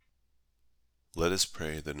Let us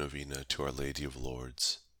pray the Novena to Our Lady of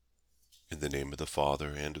Lourdes. In the name of the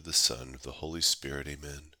Father, and of the Son, and of the Holy Spirit,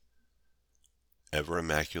 Amen. Ever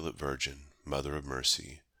Immaculate Virgin, Mother of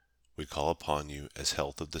Mercy, we call upon you as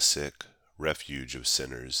health of the sick, refuge of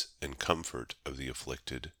sinners, and comfort of the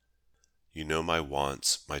afflicted. You know my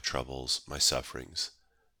wants, my troubles, my sufferings.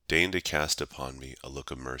 Deign to cast upon me a look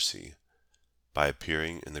of mercy. By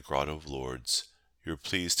appearing in the grotto of Lourdes, you are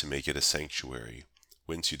pleased to make it a sanctuary,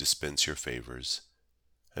 whence you dispense your favors,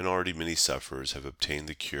 and already many sufferers have obtained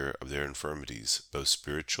the cure of their infirmities, both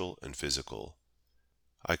spiritual and physical.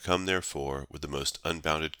 I come, therefore, with the most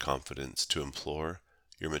unbounded confidence to implore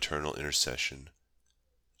your maternal intercession.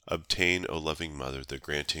 Obtain, O loving Mother, the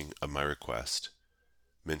granting of my request.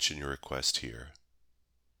 Mention your request here.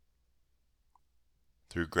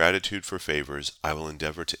 Through gratitude for favors, I will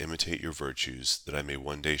endeavor to imitate your virtues, that I may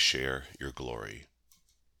one day share your glory.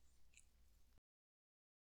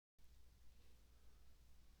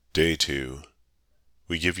 Day 2.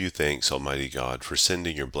 We give you thanks, Almighty God, for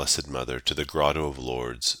sending your Blessed Mother to the grotto of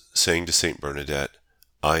Lourdes, saying to Saint Bernadette,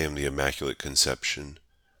 I am the Immaculate Conception.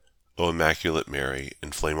 O Immaculate Mary,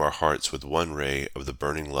 inflame our hearts with one ray of the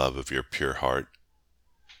burning love of your pure heart.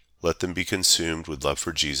 Let them be consumed with love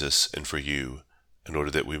for Jesus and for you, in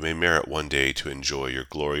order that we may merit one day to enjoy your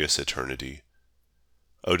glorious eternity.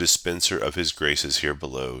 O dispenser of his graces here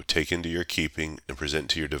below, take into your keeping and present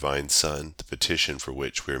to your divine Son the petition for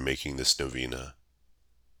which we are making this novena.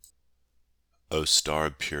 O star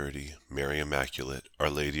of purity, Mary Immaculate,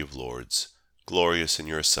 Our Lady of Lourdes, glorious in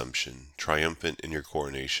your Assumption, triumphant in your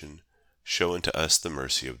coronation, show unto us the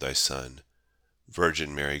mercy of thy Son.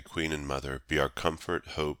 Virgin Mary, Queen and Mother, be our comfort,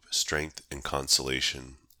 hope, strength, and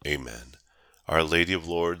consolation. Amen. Our Lady of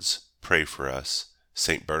Lourdes, pray for us.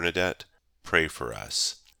 Saint Bernadette, pray for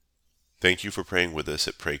us. Thank you for praying with us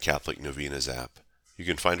at Pray Catholic Novenas app. You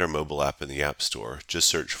can find our mobile app in the App Store. Just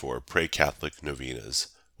search for Pray Catholic Novenas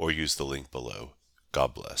or use the link below.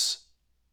 God bless.